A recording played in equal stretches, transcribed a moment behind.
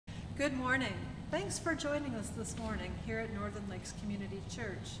Good morning. Thanks for joining us this morning here at Northern Lakes Community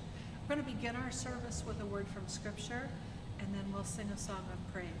Church. We're going to begin our service with a word from Scripture, and then we'll sing a song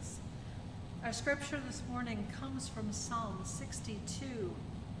of praise. Our Scripture this morning comes from Psalm 62.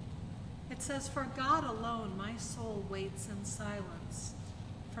 It says, "For God alone my soul waits in silence.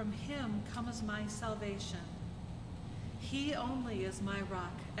 From him comes my salvation. He only is my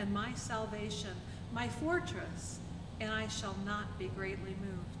rock and my salvation, my fortress, and I shall not be greatly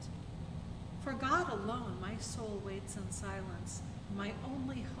moved. For God alone my soul waits in silence. My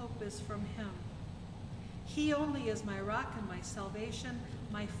only hope is from him. He only is my rock and my salvation,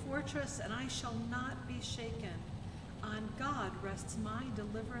 my fortress, and I shall not be shaken. On God rests my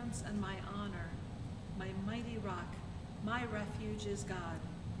deliverance and my honor. My mighty rock, my refuge is God.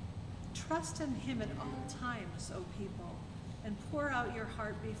 Trust in him at all times, O people, and pour out your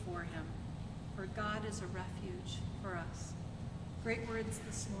heart before him, for God is a refuge for us." Great words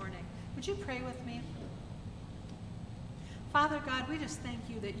this morning. Would you pray with me? Father God, we just thank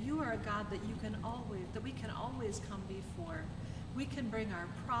you that you are a God that we can always come before. We can bring our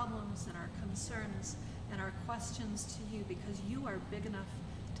problems and our concerns and our questions to you because you are big enough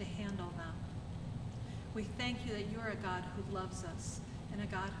to handle them. We thank you that you're a God who loves us and a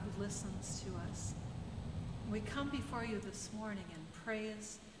God who listens to us. We come before you this morning in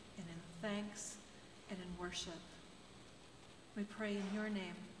praise and in thanks and in worship. We pray in your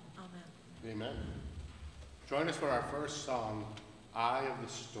name. Amen. Amen. Join us for our first song, Eye of the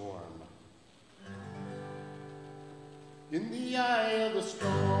Storm. In the eye of the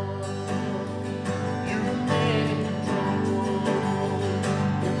storm, you remain in control.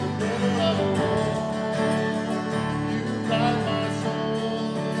 In the middle of a war, you guide my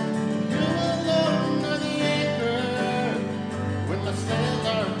soul. You alone are the anchor when the sails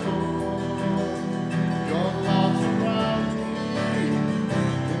are torn. Your love surrounds me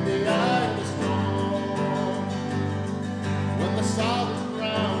in the eye of the storm. When the solid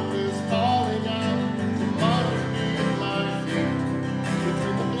ground is falling out from underneath my feet,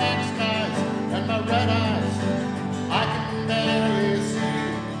 between the black skies and my red eyes, I can barely see.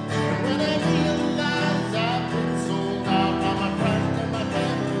 And when I realize I've been sold out by my friends and my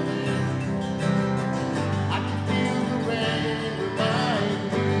family, I can feel the rain remind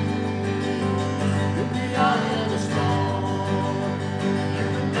me. In the eye of the storm, you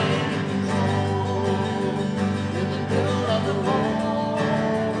remain in control. In the middle of the war,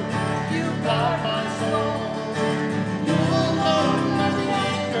 you guard my soul. You alone are the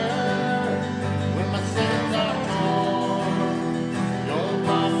anchor when my sails are torn. Your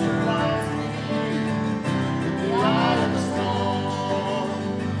love surrounds me in the eye of the storm.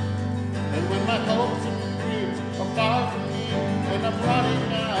 And when my hopes and dreams are far from me and I'm running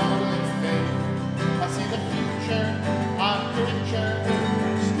out of faith, I see the future I picture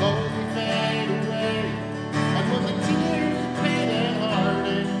slowly fade away. And when the tears of pain and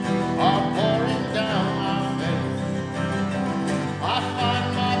heartache are pouring down my face, I find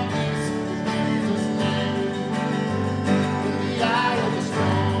my peace in Jesus' name. In the eye of the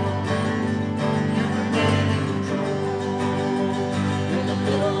storm, you remain in control. In the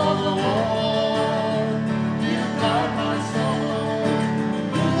middle of the war, you guard my soul.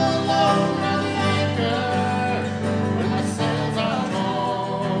 You alone are the anchor when my sails are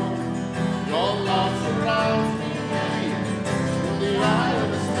torn. Your love surrounds me in the eye of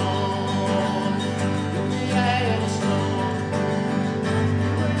the storm. In the eye of the storm,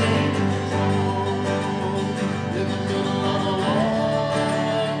 you remain in control. In the middle of the war,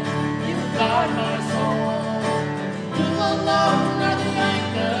 you guard my soul. You alone are the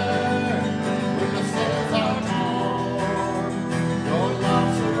anchor when the sails are torn. Your love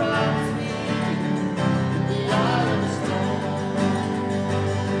surrounds me in the eye of the storm.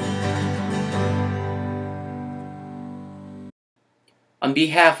 On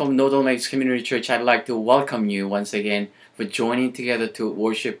behalf of Northern Lakes Community Church, I'd like to welcome you once again for joining together to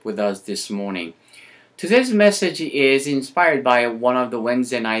worship with us this morning. Today's message is inspired by one of the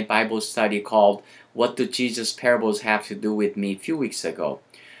Wednesday night Bible study called "What Do Jesus Parables Have to Do with Me?" a few weeks ago.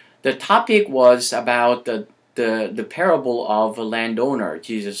 The topic was about the parable of a landowner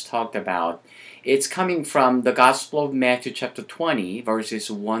Jesus talked about. It's coming from the Gospel of Matthew chapter 20,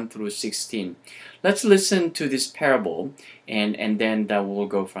 verses 1 through 16. Let's listen to this parable and then we'll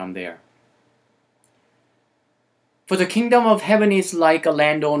go from there. "For the kingdom of heaven is like a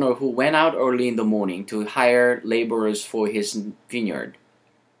landowner who went out early in the morning to hire laborers for his vineyard.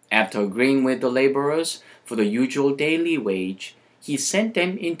 After agreeing with the laborers for the usual daily wage, he sent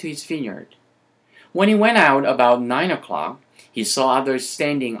them into his vineyard. When he went out about 9 o'clock, he saw others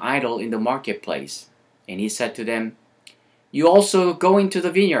standing idle in the marketplace, and he said to them, 'You also go into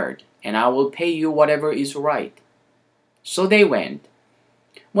the vineyard, and I will pay you whatever is right." So they went.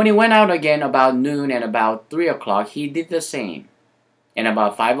 When he went out again about noon and about 3 o'clock, he did the same. And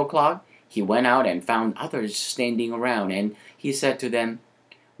about 5 o'clock, he went out and found others standing around, and he said to them,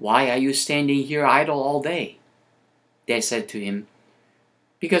 "Why are you standing here idle all day?" They said to him,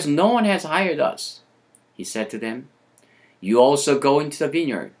 "Because no one has hired us." He said to them, "You also go into the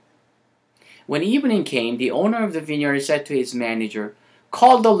vineyard." When evening came, the owner of the vineyard said to his manager,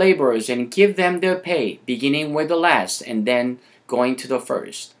 "Call the laborers and give them their pay, beginning with the last and then going to the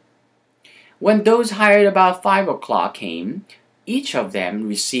first." When those hired about 5 o'clock came, each of them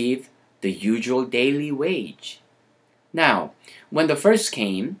received the usual daily wage. Now, when the first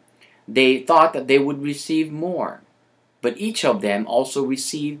came, they thought that they would receive more, but each of them also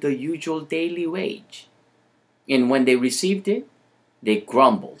received the usual daily wage. And when they received it, they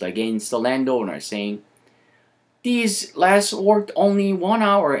grumbled against the landowner, saying, "These last worked only 1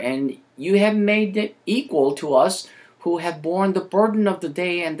 hour, and you have made it equal to us who have borne the burden of the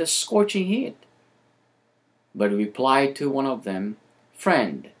day and the scorching heat." But he replied to one of them,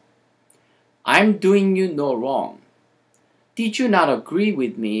 "Friend, I'm doing you no wrong. Did you not agree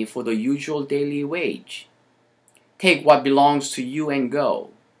with me for the usual daily wage? Take what belongs to you and go.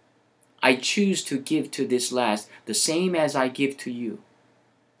 I choose to give to this last the same as I give to you.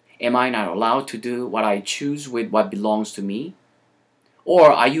 Am I not allowed to do what I choose with what belongs to me?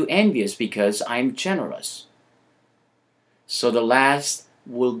 Or are you envious because I'm generous?" So the last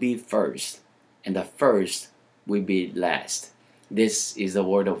will be first, and the first will be last. This is the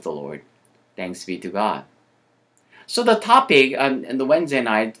word of the Lord. Thanks be to God. So the topic on the Wednesday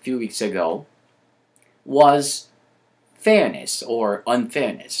night a few weeks ago was fairness or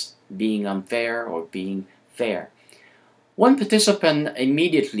unfairness, being unfair or being fair. One participant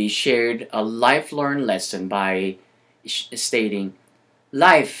immediately shared a life learned lesson by stating,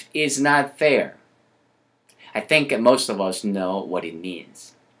 "Life is not fair." I think most of us know what it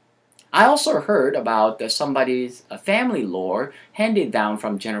means. I also heard about somebody's family lore handed down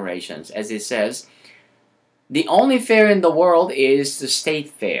from generations, as it says, "The only fair in the world is the state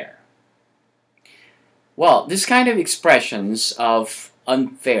fair." Well, this kind of expressions of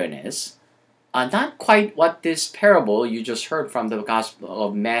unfairness are not quite what this parable you just heard from the Gospel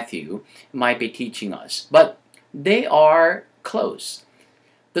of Matthew might be teaching us, but they are close.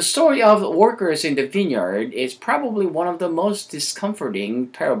 The story of workers in the vineyard is probably one of the most discomforting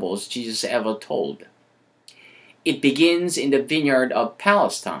parables Jesus ever told. It begins in the vineyard of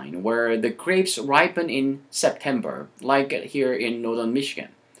Palestine, where the grapes ripen in September, like here in northern Michigan.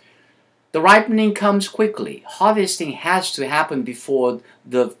 The ripening comes quickly. Harvesting has to happen before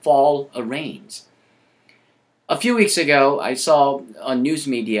the fall rains. A few weeks ago, I saw on news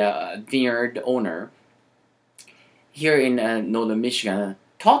media a vineyard owner here in northern Michigan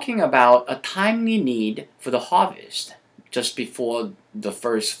talking about a timely need for the harvest just before the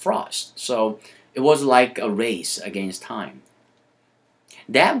first frost. So it was like a race against time.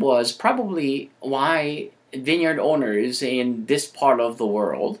 That was probably why vineyard owners in this part of the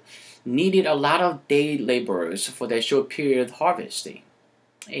world needed a lot of day laborers for their short period harvesting.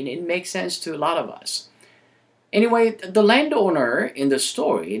 And it makes sense to a lot of us. Anyway, the landowner in the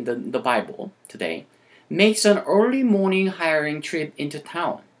story, in the Bible today, makes an early morning hiring trip into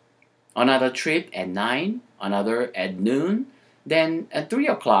town, another trip at 9, another at noon, then at 3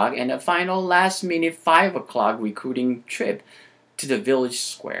 o'clock, and a final last-minute 5 o'clock recruiting trip to the village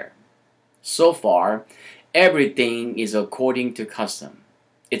square. So far, everything is according to custom.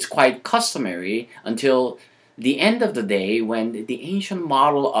 It's quite customary until the end of the day when the ancient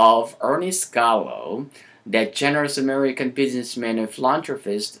model of Ernest Gallo, that generous American businessman and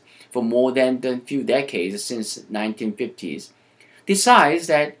philanthropist for more than a few decades since 1950s, decides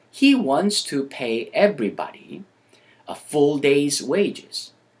that he wants to pay everybody a full day's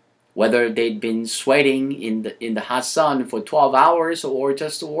wages, whether they'd been sweating in the hot sun for 12 hours or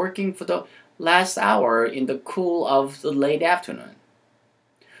just working for the last hour in the cool of the late afternoon.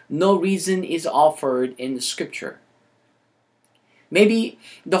 No reason is offered in the scripture. Maybe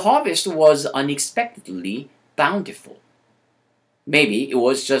the harvest was unexpectedly bountiful. Maybe it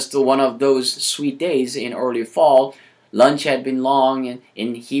was just one of those sweet days in early fall. Lunch had been long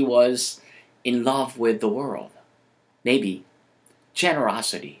and he was in love with the world. Maybe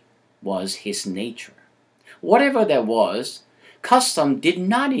generosity was his nature. Whatever that was, custom did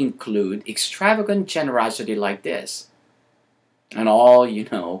not include extravagant generosity like this. And all you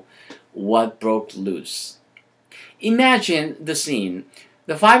know, what broke loose. Imagine the scene.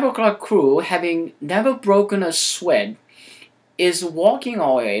 The 5 o'clock crew, having never broken a sweat is walking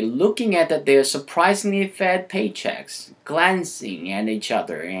away, looking at their surprisingly fat paychecks, glancing at each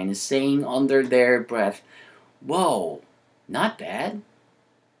other and saying under their breath, "Whoa, not bad."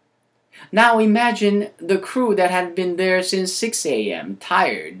 Now imagine the crew that had been there since 6 a.m.,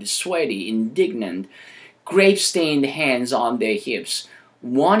 tired, sweaty, indignant, grape-stained hands on their hips,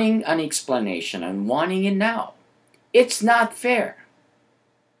 wanting an explanation and wanting it now. It's not fair.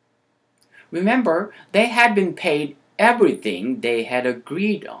 Remember, they had been paid everything they had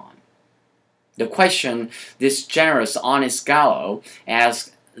agreed on. The question this generous, honest Gallo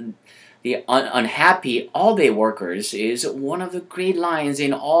asked the unhappy all-day workers is one of the great lines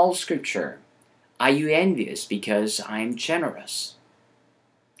in all Scripture. Are you envious because I'm generous?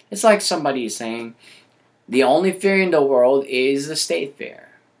 It's like somebody saying, the only fair in the world is the state fair.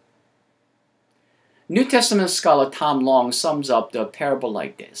 New Testament scholar Tom Long sums up the parable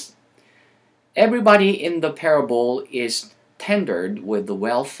like this. Everybody in the parable is tendered with the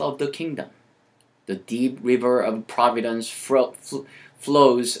wealth of the kingdom. The deep river of providence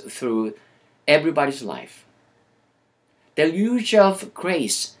flows through everybody's life. The deluge of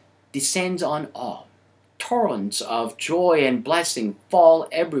grace descends on all. Torrents of joy and blessing fall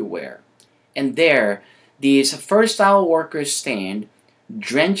everywhere. And there, these first-hour workers stand,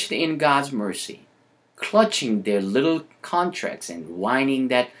 drenched in God's mercy, clutching their little contracts and whining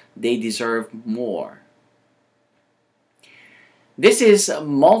that they deserve more. This is a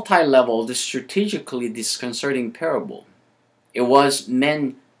multi-leveled, strategically disconcerting parable. It was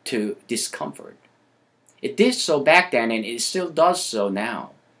meant to discomfort. It did so back then and it still does so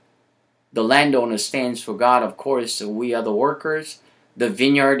now. The landowner stands for God, of course, we are the workers. The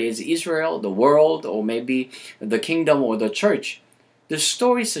vineyard is Israel, the world, or maybe the kingdom or the church. The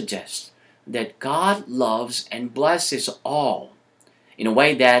story suggests that God loves and blesses all in a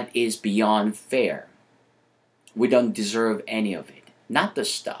way that is beyond fair. We don't deserve any of it. Not the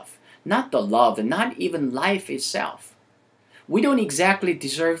stuff, not the love, and not even life itself. We don't exactly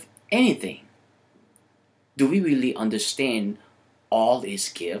deserve anything. Do we really understand all is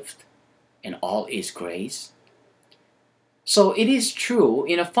gift and all is grace? So it is true,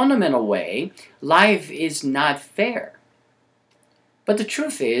 in a fundamental way, life is not fair. But the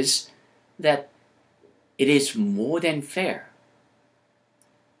truth is that it is more than fair.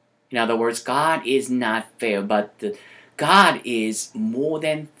 In other words, God is not fair, but God is more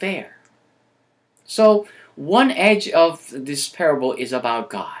than fair. So one edge of this parable is about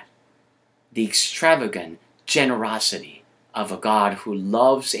God, the extravagant generosity of a God who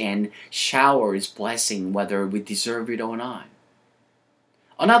loves and showers blessing whether we deserve it or not.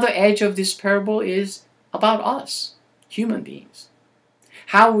 Another edge of this parable is about us, human beings.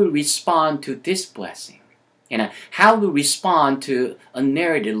 How we respond to this blessing, and how we respond to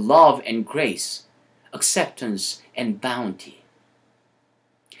unmerited love and grace, acceptance and bounty.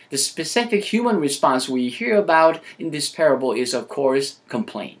 The specific human response we hear about in this parable is, of course,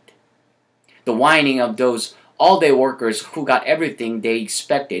 complaint. The whining of those all-day workers who got everything they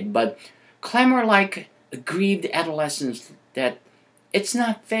expected, but clamor like aggrieved adolescents that it's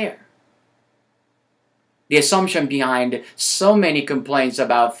not fair. The assumption behind so many complaints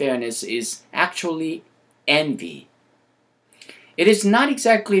about fairness is actually envy. It is not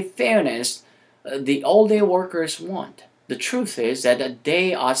exactly fairness the all-day workers want. The truth is that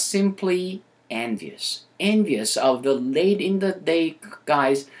they are simply envious. Envious of the late-in-the-day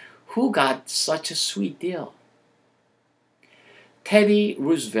guys who got such a sweet deal. Teddy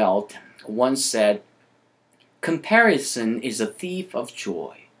Roosevelt once said, "Comparison is a thief of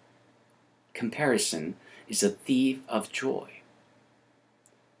joy." Comparison is a thief of joy.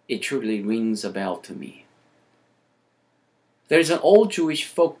 It truly rings a bell to me. There's an old Jewish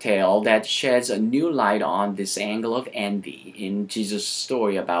folktale that sheds a new light on this angle of envy in Jesus'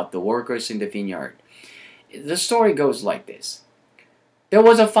 story about the workers in the vineyard. The story goes like this. There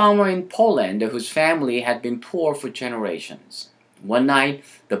was a farmer in Poland whose family had been poor for generations. One night,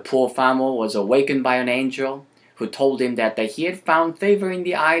 the poor farmer was awakened by an angel who told him that he had found favor in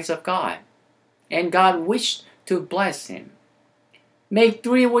the eyes of God, and God wished to bless him. "Make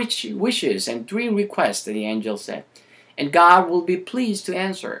 3 wishes and 3 requests," the angel said, "and God will be pleased to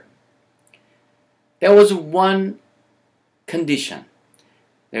answer." There was one condition.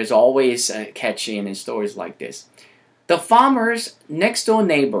 There's always a catch in stories like this. The farmer's next-door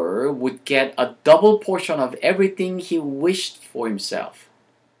neighbor would get a double portion of everything he wished for himself.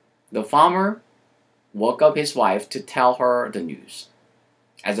 The farmer woke up his wife to tell her the news.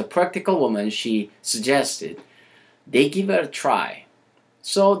 As a practical woman, she suggested they give it a try.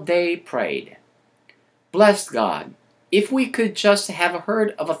 So they prayed. "Bless God, if we could just have a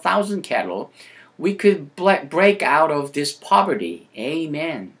herd of 1,000 cattle, we could break out of this poverty.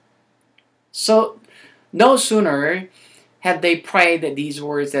 Amen. So no sooner had they prayed these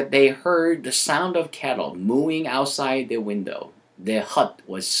words that they heard the sound of cattle mooing outside their window. Their hut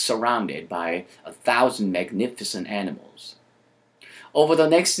was surrounded by 1,000 magnificent animals. Over the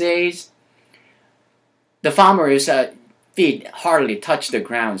next days, the farmer's feet hardly touched the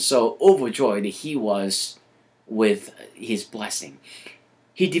ground, so overjoyed he was with his blessing.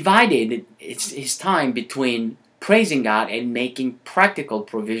 He divided his time between praising God and making practical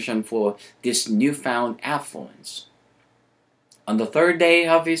provision for this newfound affluence. On the third day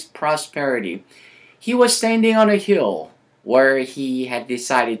of his prosperity, he was standing on a hill where he had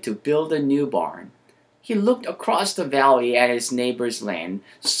decided to build a new barn. He looked across the valley at his neighbor's land,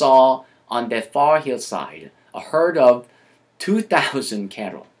 saw on that far hillside a herd of 2,000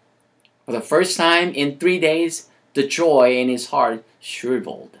 cattle. For the first time in 3 days, the joy in his heart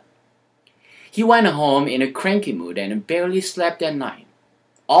shriveled. He went home in a cranky mood and barely slept at night.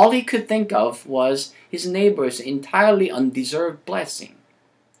 All he could think of was his neighbor's entirely undeserved blessing,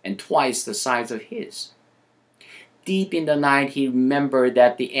 and twice the size of his. Deep in the night, he remembered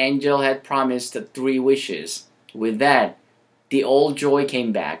that the angel had promised 3 wishes. With that, the old joy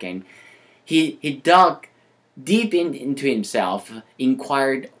came back, and he dug deep into himself,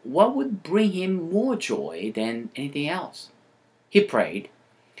 inquired what would bring him more joy than anything else. He prayed,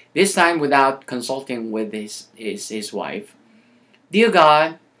 this time without consulting with his wife. Dear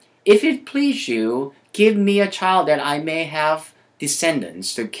God, if it please you, give me a child that I may have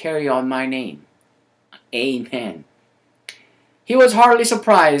descendants to carry on my name. Amen. He was hardly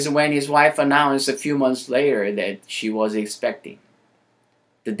surprised when his wife announced a few months later that she was expecting.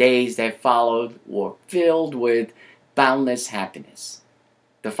 The days that followed were filled with boundless happiness.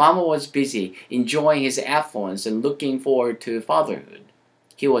 The farmer was busy enjoying his affluence and looking forward to fatherhood.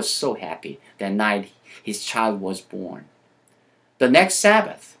 He was so happy that night his child was born. The next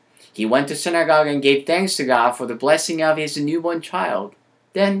Sabbath, he went to synagogue and gave thanks to God for the blessing of his newborn child.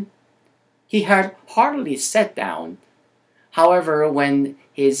 Then he had hardly sat down. However, when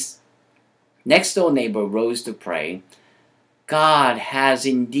his next-door neighbor rose to pray, God has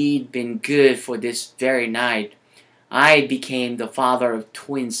indeed been good, for this very night I became the father of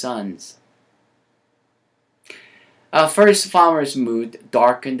twin sons. First farmer's mood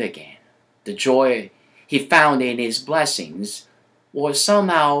darkened again. The joy he found in his blessings was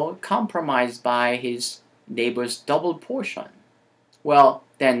somehow compromised by his neighbor's double portion. Well,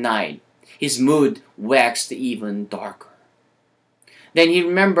 that night, his mood waxed even darker. Then he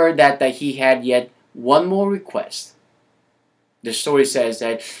remembered that he had yet one more request. The story says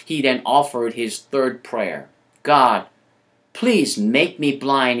that he then offered his third prayer. God, please make me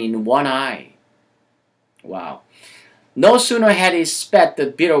blind in one eye. Wow. No sooner had he spat the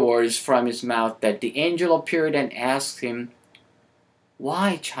bitter words from his mouth that the angel appeared and asked him,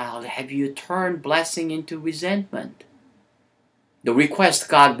 why, child, have you turned blessing into resentment? The request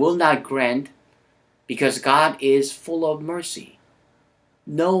God will not grant because God is full of mercy.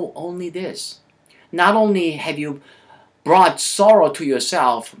 Know only this. Not only have you brought sorrow to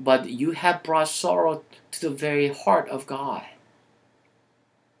yourself, but you have brought sorrow to the very heart of God.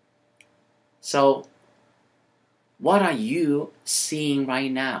 So, what are you seeing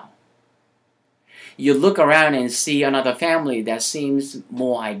right now? You look around and see another family that seems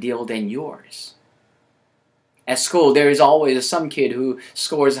more ideal than yours. At school, there is always some kid who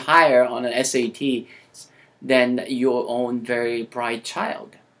scores higher on an SAT than your own very bright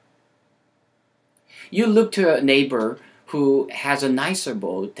child. You look to a neighbor who has a nicer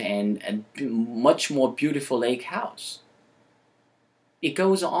boat and a much more beautiful lake house. It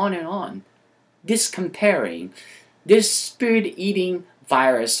goes on and on. This comparing, this spirit-eating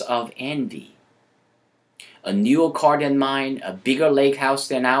virus of envy. A newer car than mine, a bigger lake house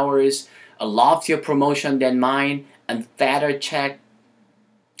than ours, a loftier promotion than mine, a fatter check.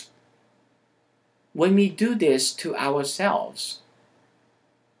 When we do this to ourselves,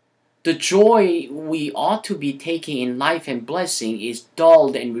 the joy we ought to be taking in life and blessing is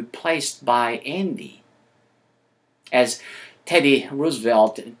dulled and replaced by envy. As Teddy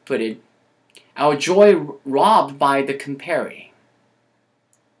Roosevelt put it, our joy robbed by the comparing.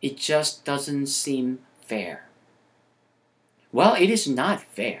 It just doesn't seem fair. Well, it is not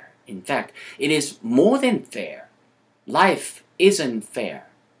fair. In fact, it is more than fair. Life isn't fair.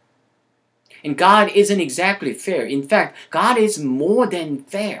 And God isn't exactly fair. In fact, God is more than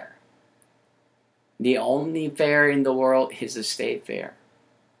fair. The only fair in the world is the state fair.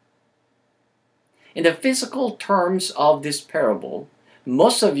 In the physical terms of this parable,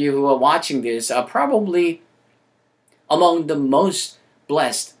 most of you who are watching this are probably among the most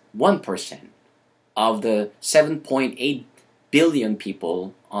blessed 1%. of the 7.8 billion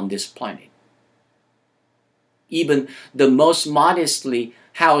people on this planet. Even the most modestly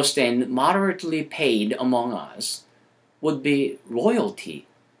housed and moderately paid among us would be royalty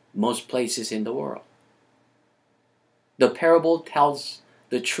most places in the world. The parable tells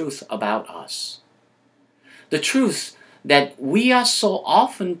the truth about us. The truth that we are so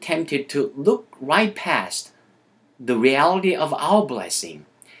often tempted to look right past the reality of our blessing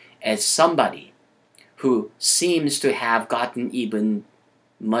as somebody who seems to have gotten even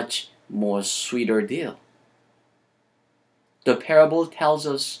much more sweeter deal. The parable tells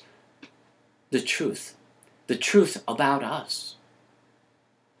us the truth about us.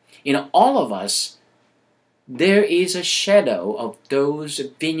 In all of us, there is a shadow of those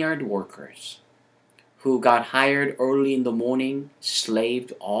vineyard workers who got hired early in the morning,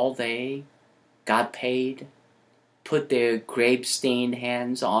 slaved all day, got paid, put their grape-stained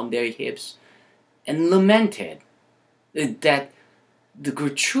hands on their hips, and lamented that the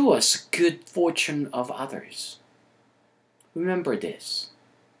gratuitous good fortune of others. Remember this,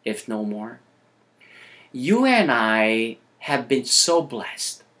 if no more. You and I have been so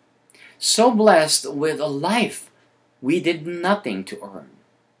blessed with a life we did nothing to earn,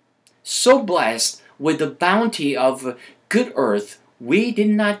 so blessed with the bounty of good earth we did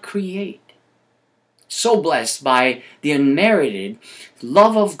not create, so blessed by the unmerited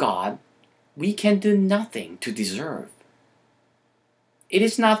love of God we can do nothing to deserve. It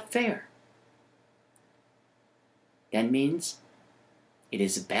is not fair. That means it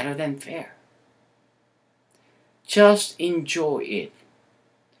is better than fair. Just enjoy it.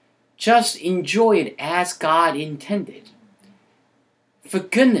 Just enjoy it as God intended. For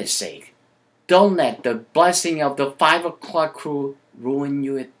goodness sake, don't let the blessing of the 5 o'clock crew ruin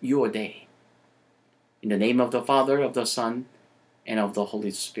your day. In the name of the Father, of the Son, and of the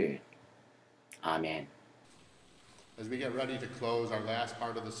Holy Spirit. Amen. As we get ready to close our last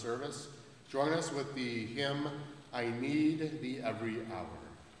part of the service, join us with the hymn, I Need Thee Every Hour.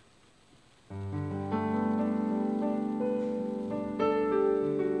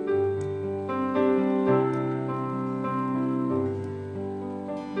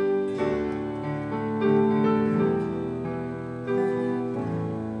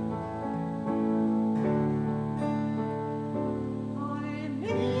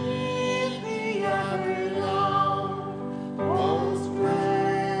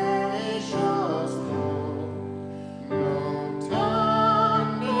 Time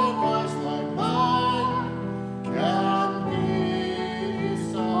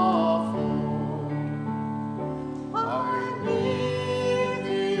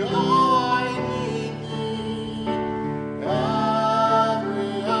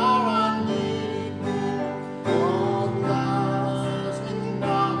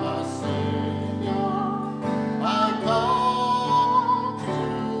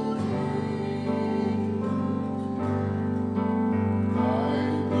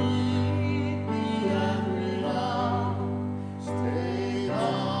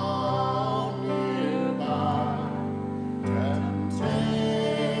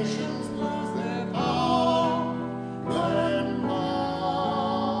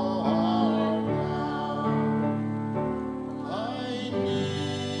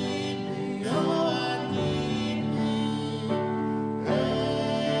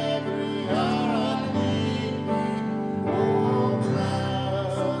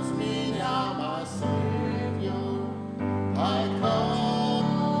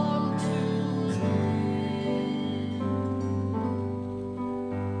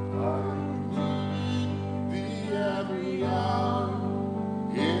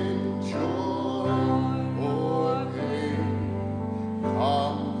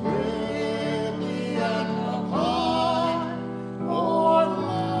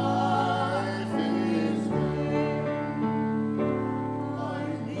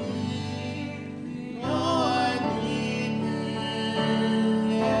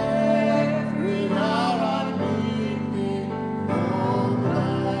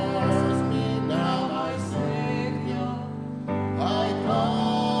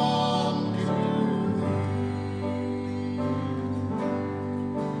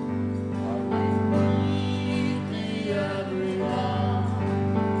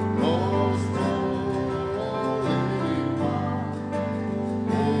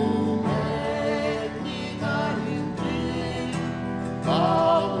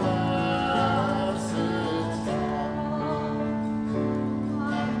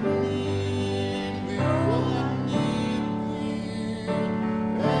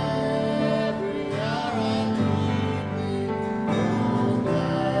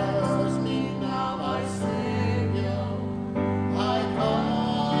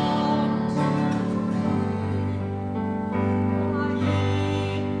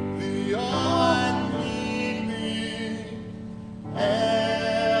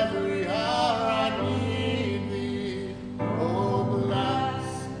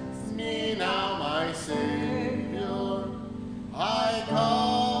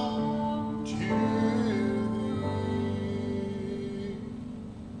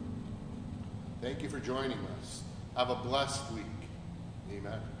Thank you for joining us. Have a blessed week.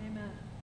 Amen. Amen.